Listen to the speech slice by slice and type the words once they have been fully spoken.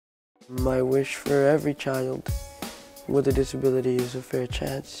My wish for every child with a disability is a fair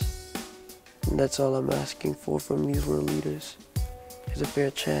chance. And that's all I'm asking for from these world leaders, is a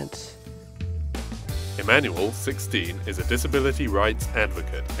fair chance. Emmanuel, 16, is a disability rights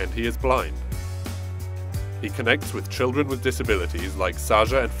advocate and he is blind. He connects with children with disabilities like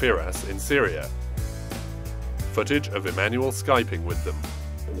Saja and Firas in Syria. Footage of Emmanuel Skyping with them.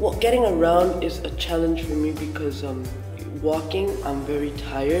 Well, getting around is a challenge for me because walking, I'm very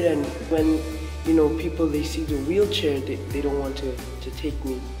tired, and when people, they see the wheelchair, they don't want to take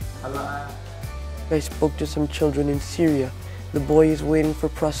me. I spoke to some children in Syria. The boy is waiting for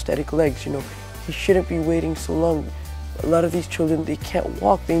prosthetic legs, He shouldn't be waiting so long. A lot of these children, they can't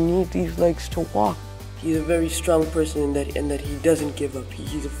walk. They need these legs to walk. He's a very strong person in that he doesn't give up.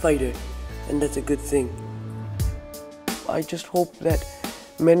 He's a fighter, and that's a good thing. I just hope that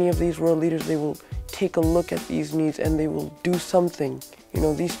many of these world leaders, they will take a look at these needs and they will do something.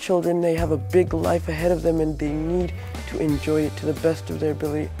 These children, they have a big life ahead of them and they need to enjoy it to the best of their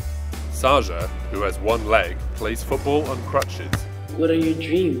ability. Saja, who has one leg, plays football on crutches. What are your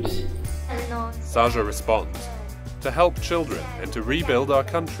dreams? Saja responds, to help children and to rebuild our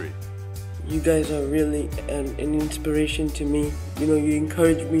country. You guys are really an inspiration to me. You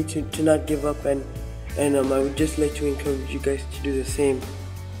encourage me to not give up, and I would just like to encourage you guys to do the same.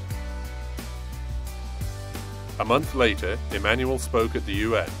 A month later, Emmanuel spoke at the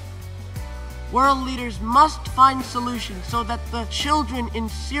UN. World leaders must find solutions so that the children in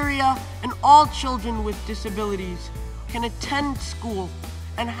Syria and all children with disabilities can attend school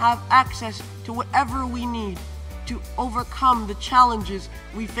and have access to whatever we need to overcome the challenges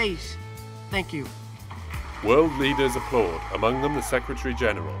we face. Thank you. World leaders applaud, among them the Secretary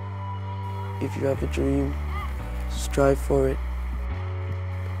General. If you have a dream, strive for it.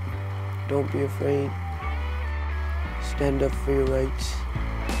 Don't be afraid. Stand up for your rights.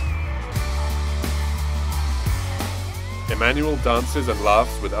 Emmanuel dances and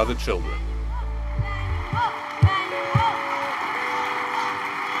laughs with other children.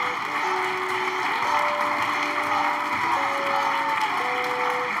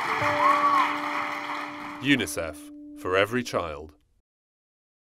 UNICEF, for every child.